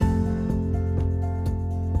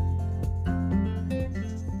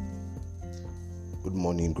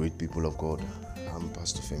morning, great people of God. I'm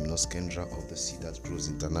Pastor Kendra of the Seed That Grows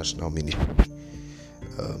International Ministry.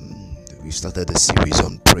 We've started a series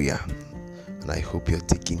on prayer, and I hope you're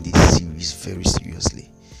taking this series very seriously.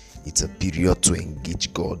 It's a period to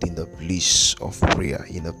engage God in the place of prayer,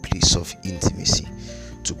 in a place of intimacy,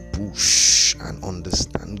 to push and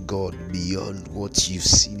understand God beyond what you've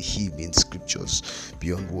seen Him in scriptures,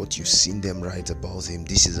 beyond what you've seen them write about Him.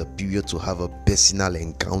 This is a period to have a personal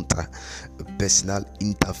encounter, a personal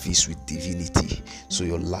interface with Divinity, so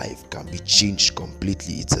your life can be changed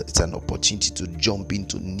completely. It's an opportunity to jump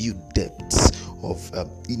into new depths of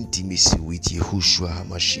intimacy with Yahushua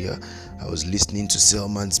HaMashiach. I was listening to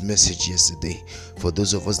Selman's message yesterday. For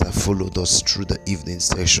those of us that followed us through the evening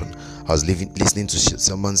session, I was listening to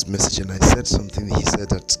Selman's message, and I said something he said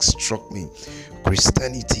that struck me.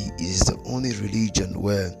 Christianity is the only religion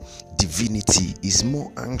where Divinity is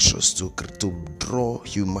more anxious to draw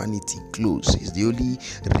humanity close. It's the only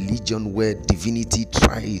religion where Divinity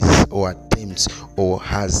tries or attempts or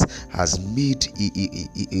has made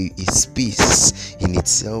a space in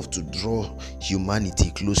itself to draw humanity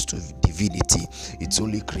close to Divinity. It's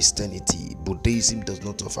only Christianity. Buddhism does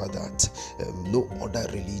not offer that. No other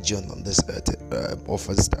religion on this earth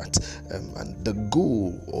offers that. And the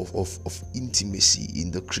goal of intimacy in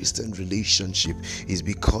the Christian relationship is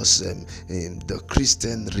because the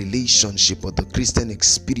Christian relationship or the Christian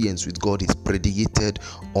experience with God is predicated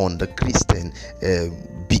on the Christian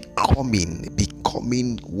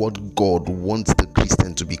becoming what God wants the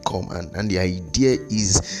Christian to become, and the idea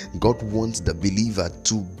is God wants the believer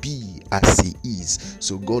to be as he is.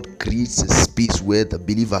 So God creates a space where the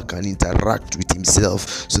believer can interact with himself,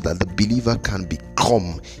 so that the believer can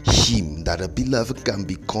become him, that the believer can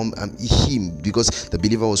become him, because the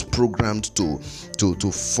believer was programmed to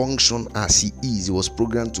function as he is. He was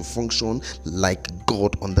programmed to function like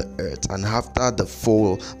God on the earth, and after the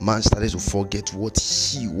fall, man started to forget what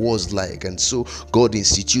he was like, and so God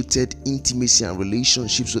instituted intimacy and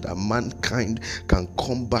relationship so that mankind can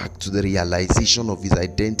come back to the realization of his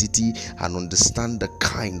identity and understand the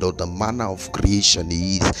kind or the manner of creation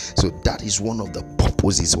he is. So that is one of the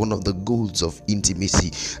purposes, one of the goals of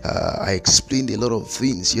intimacy. I explained a lot of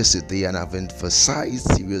things yesterday, and I've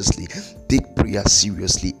emphasized seriously: take prayer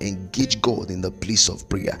seriously, engage God in the place of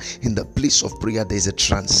prayer. In the place of prayer, there's a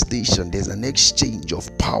translation, there's an exchange of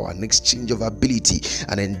power, an exchange of ability,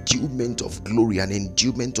 an endowment of glory, an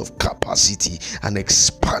endowment of capacity, an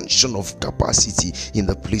expansion of capacity in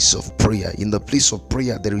the place of prayer. In the place of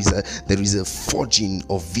prayer, there is a forging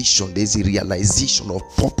of vision, there's a realization of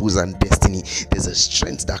purpose and destiny. There's a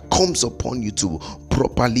strength that comes upon you to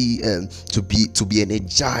properly to be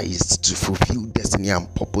energized to fulfill destiny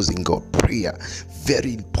and purpose in God. Prayer,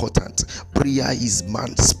 very important. Prayer is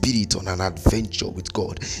man's spirit on an adventure with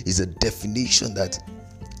God. Is a definition that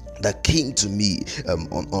came to me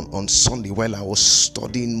on Sunday while I was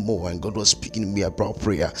studying more, and God was speaking to me about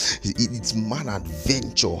prayer. It's man's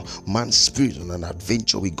adventure, man's spirit on an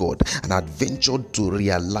adventure with God, an adventure to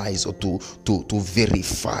realize or to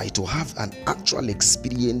verify, to have an actual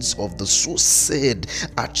experience of the so said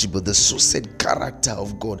attribute, the so said character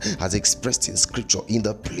of God as expressed in scripture. In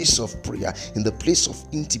the place of prayer, in the place of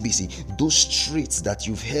intimacy, those traits that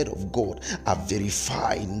you've heard of God are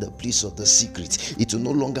verified in the place of the secret. It will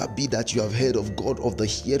no longer be that you have heard of God of the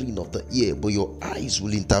hearing of the ear, but your eyes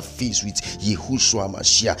will interface with Yahushua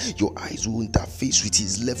HaMashiach. Your eyes will interface with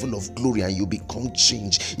his level of glory, and you become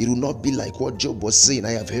changed. It will not be like what Job was saying: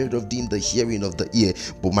 I have heard of thee in the hearing of the ear,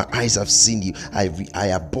 but my eyes have seen you. I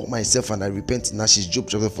abhor myself and I repent in ashes. Job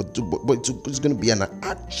chapter 42. But it's going to be an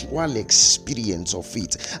actual experience of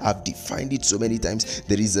it. I've defined it so many times.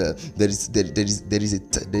 There is a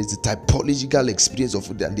typological experience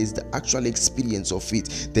of it, and there's the actual experience of it.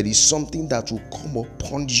 There is something that will come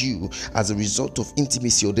upon you as a result of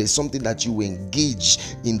intimacy, or there's something that you engage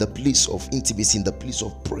in the place of intimacy, in the place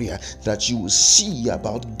of prayer, that you will see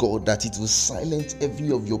about God, that it will silence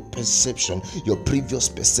every of your perception, your previous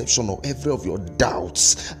perception, or every of your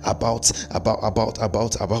doubts about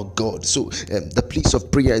God. So the place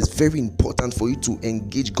of prayer is very important for you to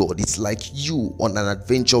engage God. It's like you on an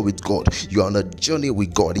adventure with God. You're on a journey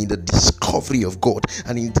with God, in the discovery of God,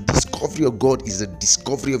 and in the discovery of God is a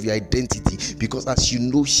discovery of your identity, because as you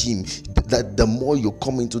know him, that the more you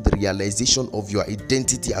come into the realization of your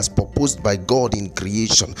identity as proposed by God in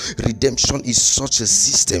creation. Redemption is such a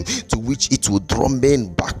system to which it will draw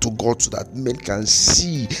men back to God so that men can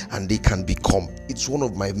see and they can become. It's one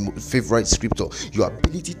of my favorite scripture. Your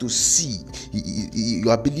ability to see,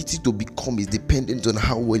 your ability to become is dependent on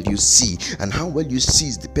how well you see, and how well you see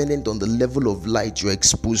is dependent on the level of light you're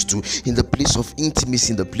exposed to in the place of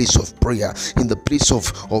intimacy, in the place of prayer, in the place of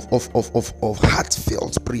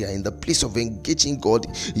heartfelt prayer, in the place of engaging God.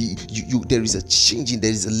 There is a changing,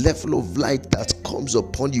 there is a level of light that comes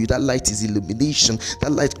upon you. That light is illumination.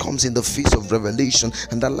 That light comes in the face of revelation,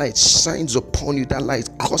 and that light shines upon you. That light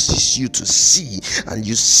causes you to see, and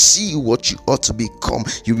you see what you ought to become.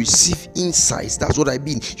 You receive insights. That's what I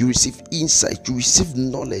mean. You receive insight, you receive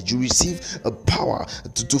knowledge, you receive a power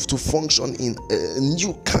to function in a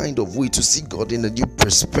new kind of way, to see God in a new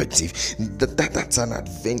perspective. That's an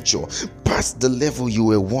adventure past the level you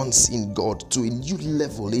were once in God to a new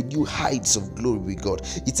level, a new heights of glory with God.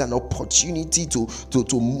 It's an opportunity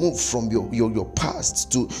to move from your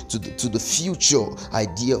past to the future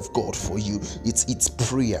idea of God for you. It's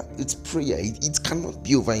prayer. It's prayer. It cannot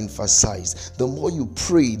be overemphasized. The more you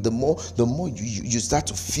pray, the more you start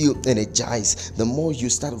to feel energized, the more you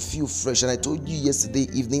start to feel fresh. And I told you yesterday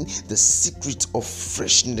evening, the secret of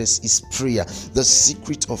freshness is prayer. The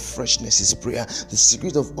secret of freshness is prayer. The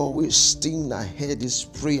secret of always staying ahead is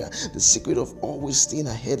prayer. The secret of always staying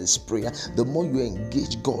ahead is prayer. The more you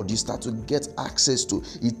engage God, you start to get access to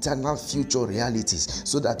eternal future realities,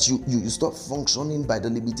 so that you stop functioning by the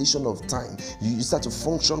limitation of time. You start to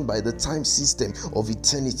function by the time system of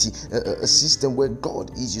eternity, a system where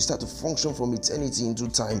God is. You start to function from eternity into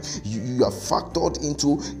time. You are factored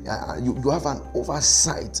into, you have an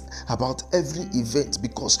oversight about every event,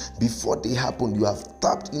 because before they happen, you have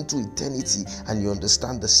tapped into eternity and you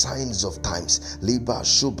understand the signs of times.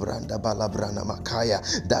 That's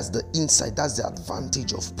the insight, that's the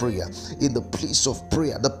advantage of prayer. In the place of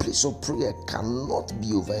prayer, the place of prayer cannot be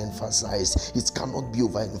overemphasized. It cannot be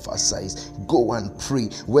overemphasized. Go and pray.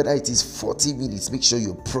 Whether it is 40 minutes, make sure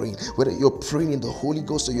you're praying. Whether you're praying in the Holy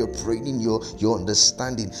Ghost or you're praying in your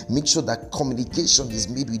understanding, make sure that communication is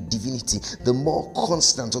made with divinity. The more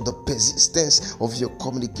constant or the persistence of your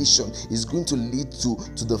communication is going to lead to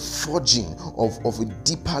the forging of a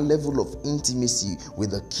deeper level of intimacy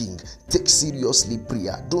with the King. Take seriously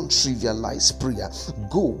prayer. Don't trivialize prayer.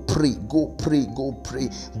 Go pray, go pray, go pray,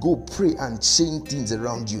 go pray and change things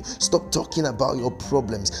around you. Stop talking about your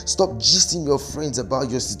problems. Stop gisting your friends about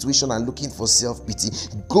your situation and looking for self-pity.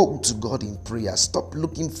 Go to God in prayer. Stop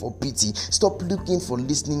looking for pity. Stop looking for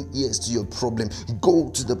listening ears to your problem. Go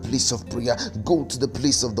to the place of prayer. Go to the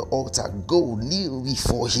place of the altar. Go kneel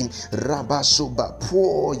before Him. Rabba Shoba,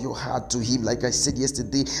 pour your heart to Him. Like I said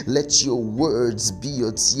yesterday, let your words be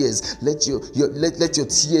your tears. Let your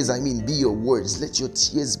tears, be your words. Let your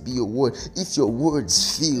tears be your word. If your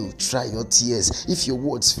words fail, try your tears. If your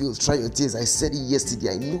words fail, try your tears. I said it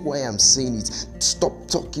yesterday. I know why I'm saying it. Stop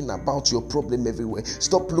talking about your problem everywhere.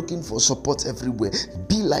 Stop looking for support everywhere.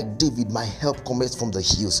 Be like David. My help comes from the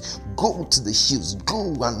hills. Go to the hills.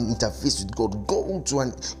 Go and interface with God. Go and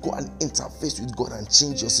interface with God and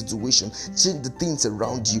change your situation. Change the things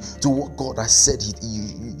around you to what God has said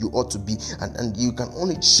you ought to be, and you can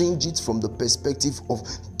only change it from the perspective of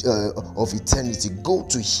eternity. Go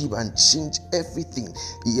to Him and change everything.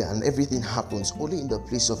 And everything happens only in the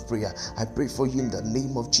place of prayer. I pray for you in the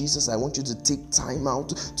name of Jesus. I want you to take time out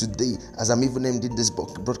today. As I'm even ending this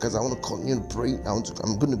broadcast, I want to continue praying. I'm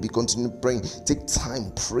going to be continuing praying. Take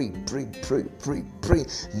time, pray.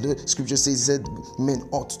 The scripture says that men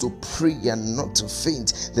ought to pray and not to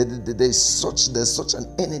faint. There's such an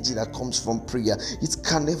energy that comes from prayer. It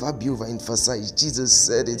can never be overemphasized. Jesus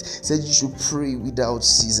said it. Said you should pray without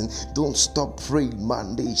ceasing. Don't stop praying. No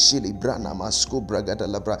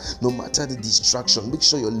matter the distraction, make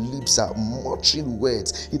sure your lips are muttering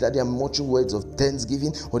words. Either they are muttering words of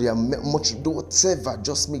thanksgiving or they are muttering whatever.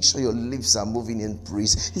 Just make sure your lips are moving in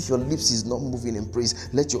praise. If your lips is not moving in praise,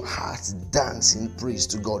 let your heart dance in praise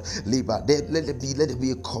to God. Let it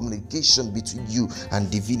be a communication between you and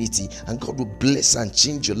divinity, and God will bless and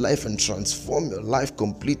change your life and transform your life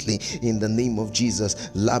completely in the name of Jesus.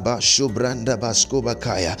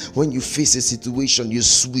 When you face a situation, you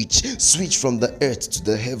switch from the earth to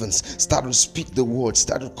the heavens. Start to speak the words.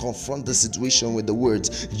 Start to confront the situation with the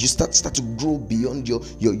words. You start to grow beyond your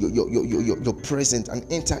present and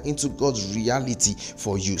enter into God's reality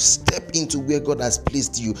for you. Step into where God has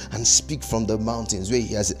placed you and speak from the mountains where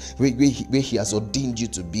he has ordained you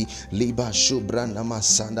to be.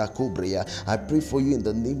 I pray for you in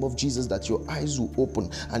the name of Jesus that your eyes will open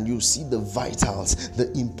and you see the vitals,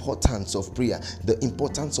 the importance of prayer. The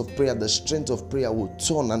importance of prayer, the strength of prayer will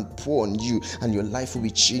turn and pour on you, and your life will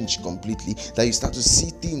be changed completely. That you start to see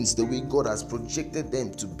things the way God has projected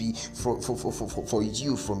them to be for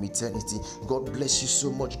you from eternity. God bless you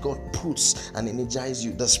so much. God puts and energizes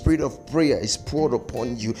you. The spirit of prayer is poured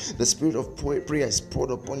upon you. The spirit of prayer is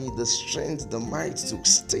poured upon you. The strength, the might to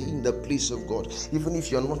stay in the place of God. Even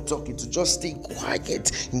if you're not talking, to just stay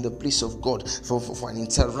quiet in the place of God for an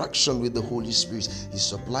interaction with the Holy Spirit is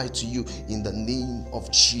supplied to you in the name of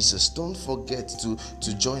Jesus. Don't forget to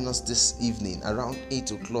join us this evening around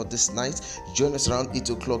 8 o'clock this night. Join us around 8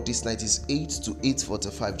 o'clock this night. Is 8 to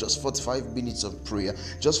 8:45. Just 45 minutes of prayer.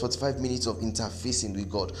 Just 45 minutes of interfacing with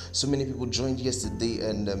God. So many people joined yesterday,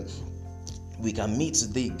 and we can meet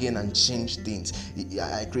today again and change things.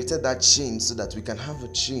 I created that chain so that we can have a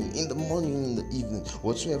chain in the morning, in the evening,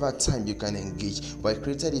 whatsoever time you can engage. But I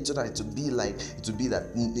created it so that it would be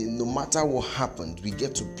that no matter what happened, we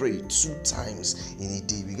get to pray 2 times in a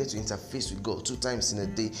day. We get to interface with God 2 times in a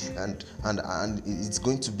day, and it's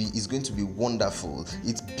going to be wonderful.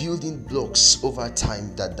 It's building blocks over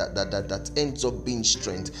time that ends up being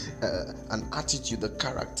strength, an attitude, a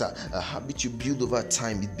character, a habit you build over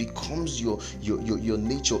time. It becomes your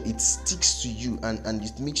nature. It sticks to you, and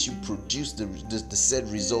it makes you produce the said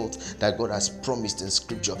result that God has promised in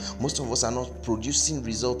Scripture. Most of us are not producing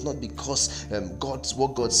result, not because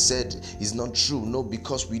what God said is not true, no,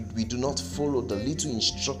 because we do not follow the little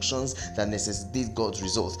instructions that necessitate God's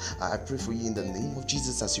result. I pray for you in the name of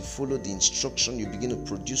Jesus, as you follow the instruction, you begin to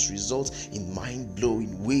produce results in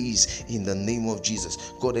mind-blowing ways in the name of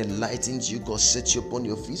Jesus. God enlightens you, God sets you upon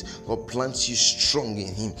your feet, God plants you strong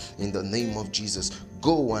in Him in the name of Jesus.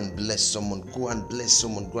 Go and bless someone. Go and bless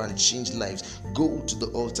someone. Go and change lives. Go to the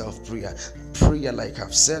altar of prayer. Prayer, like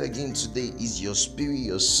I've said again today, is your spirit,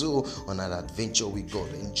 your soul on an adventure with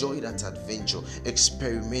God. Enjoy that adventure.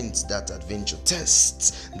 Experiment that adventure.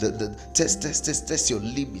 Test your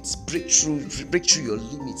limits. Break through your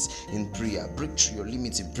limits in prayer. Break through your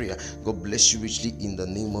limits in prayer. God bless you richly in the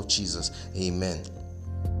name of Jesus. Amen.